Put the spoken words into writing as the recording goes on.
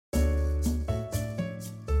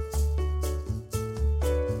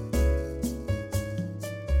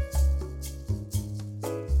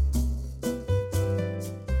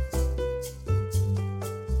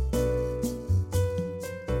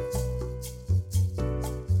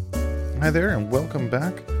Hi there, and welcome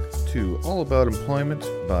back to All About Employment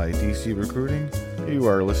by DC Recruiting. You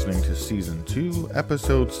are listening to Season 2,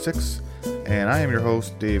 Episode 6, and I am your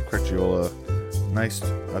host, Dave Crecchiola. Nice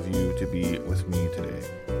of you to be with me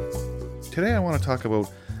today. Today I want to talk about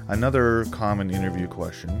another common interview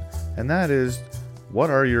question, and that is,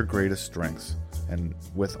 what are your greatest strengths? And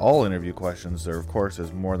with all interview questions, there of course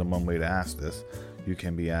is more than one way to ask this. You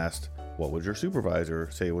can be asked, what would your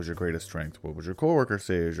supervisor say was your greatest strength? What would your coworker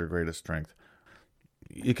say is your greatest strength?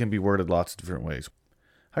 It can be worded lots of different ways.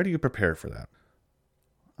 How do you prepare for that?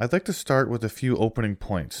 I'd like to start with a few opening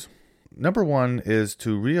points. Number one is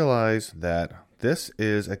to realize that this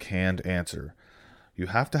is a canned answer. You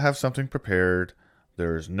have to have something prepared.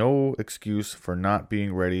 There's no excuse for not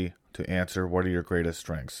being ready to answer what are your greatest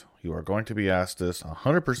strengths. You are going to be asked this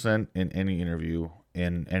 100% in any interview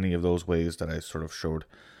in any of those ways that I sort of showed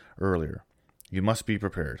earlier. You must be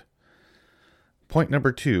prepared. Point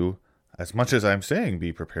number two, as much as I'm saying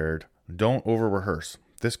be prepared, don't over-rehearse.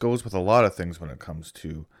 This goes with a lot of things when it comes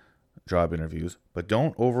to job interviews, but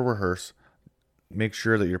don't over-rehearse. Make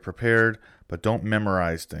sure that you're prepared, but don't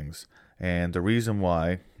memorize things. And the reason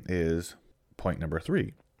why is point number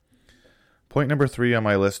three. Point number three on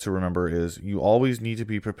my list to remember is you always need to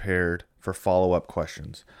be prepared for follow-up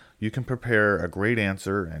questions. You can prepare a great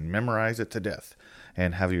answer and memorize it to death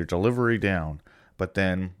and have your delivery down, but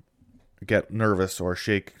then get nervous or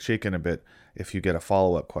shaken a bit if you get a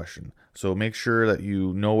follow-up question. So make sure that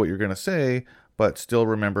you know what you're going to say, but still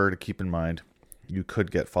remember to keep in mind you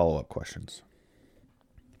could get follow-up questions.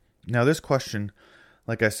 Now this question,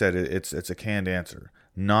 like I said, it's a canned answer,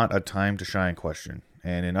 not a time to shine question.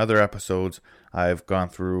 And in other episodes, I've gone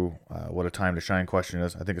through what a time to shine question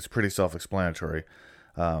is. I think it's pretty self-explanatory.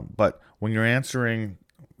 But when you're answering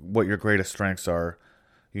what your greatest strengths are,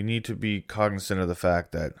 you need to be cognizant of the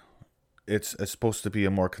fact that it's supposed to be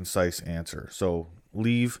a more concise answer. So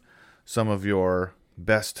leave some of your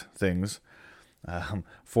best things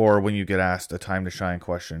for when you get asked a time to shine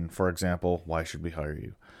question. For example, why should we hire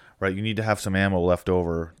you? Right? You need to have some ammo left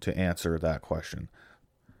over to answer that question.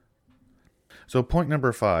 So point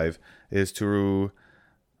number 5 is to,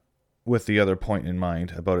 with the other point in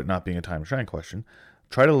mind about it not being a time to shine question,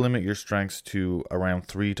 try to limit your strengths to around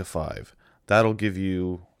 3 to 5. That'll give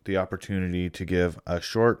you the opportunity to give a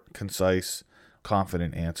short, concise,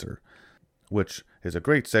 confident answer, which is a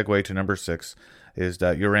great segue to number 6, is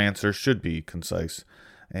that your answer should be concise.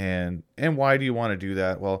 And why do you want to do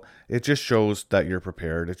that? Well, it just shows that you're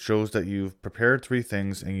prepared. It shows that you've prepared 3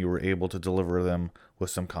 things and you were able to deliver them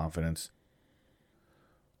with some confidence.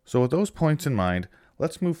 So with those points in mind,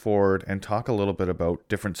 let's move forward and talk a little bit about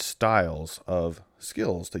different styles of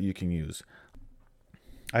skills that you can use.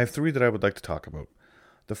 I have 3 that I would like to talk about.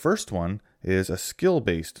 The first one is a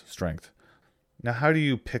skill-based strength. Now, how do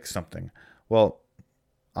you pick something? Well,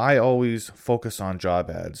 I always focus on job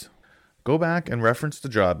ads. Go back and reference the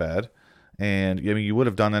job ad, and you would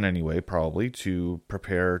have done that anyway, probably, to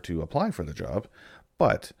prepare to apply for the job,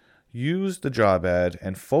 but use the job ad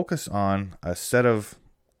and focus on a set of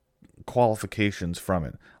qualifications from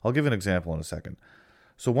it. I'll give an example in a second.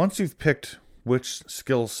 So once you've picked which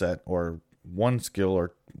skill set or one skill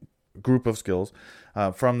or group of skills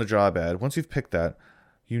from the job ad, once you've picked that,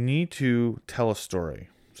 you need to tell a story.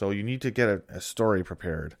 So you need to get a story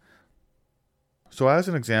prepared. So as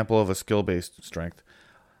an example of a skill-based strength,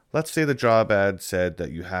 let's say the job ad said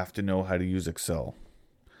that you have to know how to use Excel.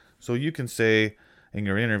 So you can say in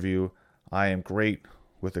your interview, I am great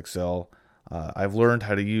with Excel. I've learned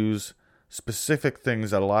how to use specific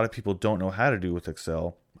things that a lot of people don't know how to do with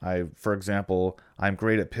Excel. For example, I'm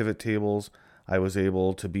great at pivot tables. I was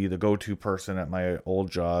able to be the go-to person at my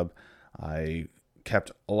old job. I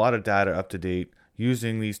kept a lot of data up to date.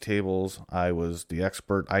 Using these tables, I was the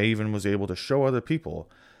expert. I even was able to show other people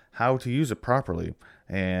how to use it properly.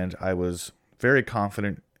 And I was very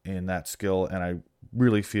confident in that skill, and I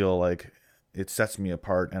really feel like it sets me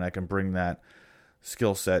apart, and I can bring that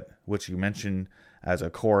skill set, which you mentioned as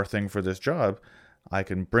a core thing for this job, I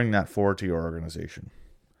can bring that forward to your organization.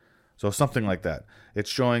 So something like that. It's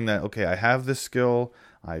showing that, okay, I have this skill,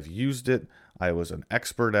 I've used it, I was an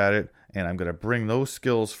expert at it, and I'm going to bring those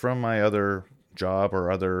skills from my other job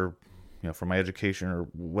or other, from my education or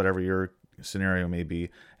whatever your scenario may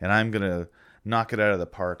be, and I'm going to knock it out of the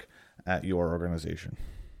park at your organization.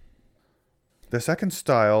 The second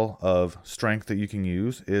style of strength that you can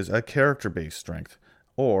use is a character-based strength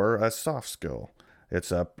or a soft skill. It's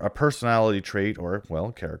a personality trait or,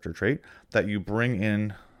 character trait that you bring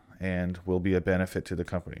in and will be a benefit to the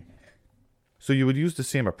company. So you would use the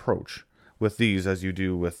same approach with these as you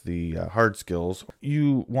do with the hard skills.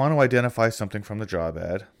 You want to identify something from the job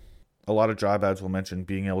ad a lot of job ads will mention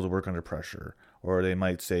being able to work under pressure, or they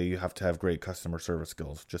might say you have to have great customer service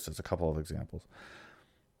skills, just as a couple of examples.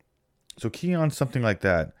 So key on something like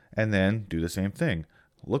that, and then do the same thing.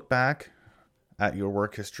 Look back at your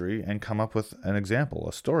work history and come up with an example,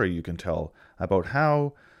 a story you can tell about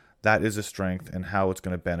how that is a strength and how it's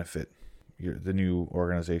going to benefit the new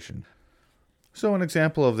organization. So an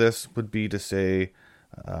example of this would be to say,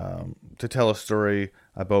 to tell a story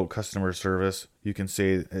about customer service. You can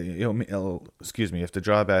say, if the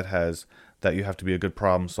job ad has that you have to be a good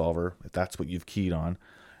problem solver, if that's what you've keyed on,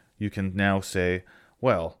 you can now say,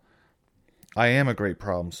 well, I am a great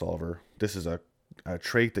problem solver. This is a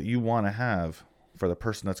trait that you want to have for the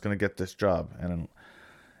person that's going to get this job.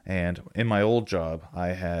 And in my old job,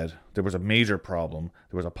 there was a major problem.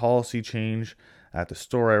 There was a policy change at the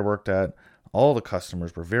store I worked at. All the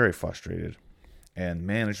customers were very frustrated, and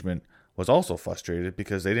management was also frustrated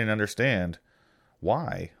because they didn't understand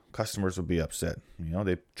why customers would be upset.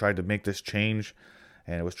 They tried to make this change,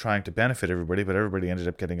 and it was trying to benefit everybody, but everybody ended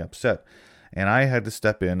up getting upset. And I had to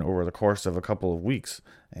step in over the course of a couple of weeks,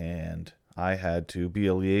 and I had to be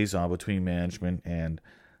a liaison between management and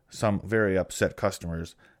some very upset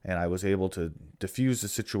customers, and I was able to diffuse the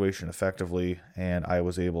situation effectively, and I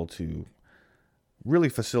was able to really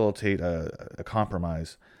facilitate a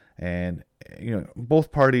compromise. And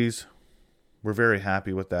both parties were very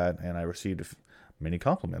happy with that, and I received many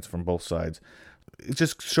compliments from both sides. It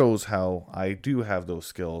just shows how I do have those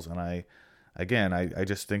skills, and I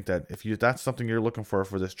just think that if that's something you're looking for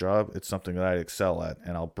this job, it's something that I excel at,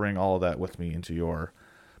 and I'll bring all of that with me into your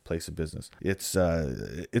place of business. It's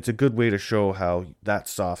a good way to show how that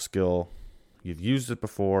soft skill, you've used it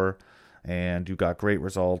before, and you got great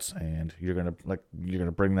results, and you're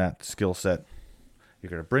gonna bring that skill set.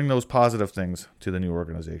 You're gonna bring those positive things to the new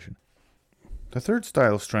organization. The third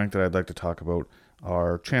style of strength that I'd like to talk about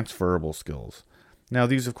are transferable skills. Now,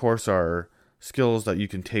 these, of course, are skills that you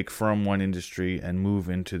can take from one industry and move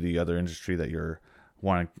into the other industry that you're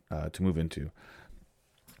wanting to move into.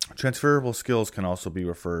 Transferable skills can also be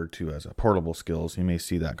referred to as portable skills. You may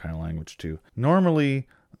see that kind of language too. Normally,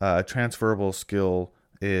 a transferable skill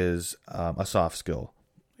is a soft skill,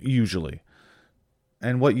 usually.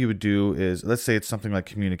 And what you would do is, let's say it's something like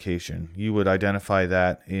communication. You would identify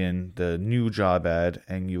that in the new job ad,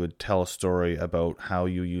 and you would tell a story about how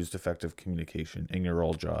you used effective communication in your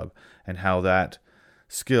old job, and how that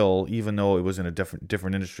skill, even though it was in a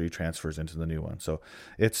different industry, transfers into the new one. So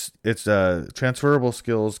it's transferable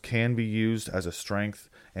skills can be used as a strength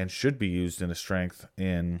and should be used in a strength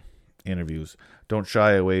in interviews. Don't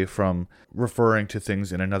shy away from referring to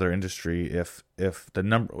things in another industry if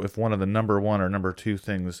one of the number one or number two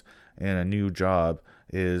things in a new job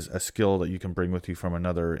is a skill that you can bring with you from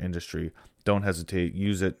another industry. Don't hesitate,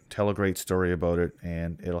 use it, tell a great story about it,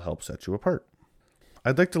 and it'll help set you apart.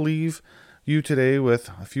 I'd like to leave you today with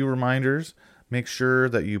a few reminders. Make sure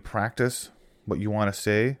that you practice what you want to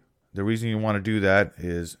say. The reason you want to do that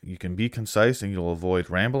is you can be concise and you'll avoid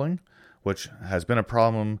rambling, which has been a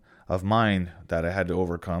problem of mine that I had to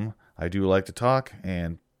overcome. I do like to talk,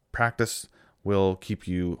 and practice will keep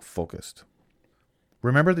you focused.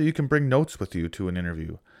 Remember that you can bring notes with you to an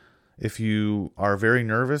interview. If you are very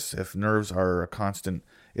nervous, if nerves are a constant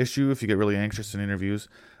issue, if you get really anxious in interviews,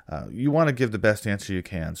 you want to give the best answer you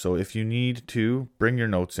can. So if you need to, bring your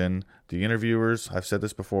notes in. The interviewers, I've said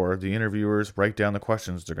this before, the interviewers write down the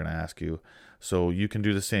questions they're going to ask you. So you can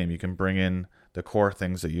do the same. You can bring in the core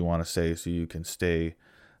things that you want to say so you can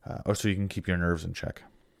so you can keep your nerves in check.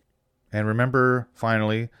 And remember,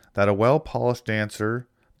 finally, that a well-polished answer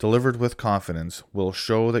delivered with confidence will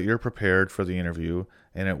show that you're prepared for the interview,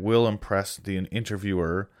 and it will impress the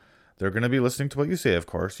interviewer. They're going to be listening to what you say, of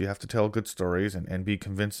course. You have to tell good stories and be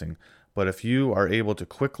convincing. But if you are able to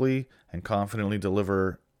quickly and confidently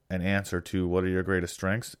deliver an answer to what are your greatest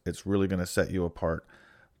strengths, it's really going to set you apart.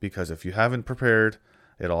 Because if you haven't prepared,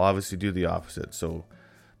 it'll obviously do the opposite. So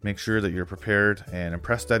make sure that you're prepared and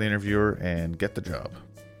impress that interviewer and get the job.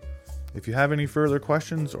 If you have any further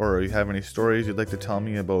questions or you have any stories you'd like to tell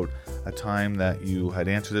me about a time that you had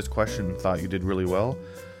answered this question and thought you did really well,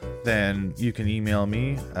 then you can email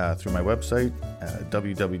me through my website,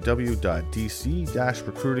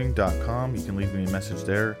 www.dc-recruiting.com. You can leave me a message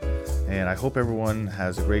there. And I hope everyone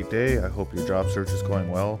has a great day. I hope your job search is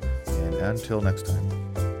going well. And until next time.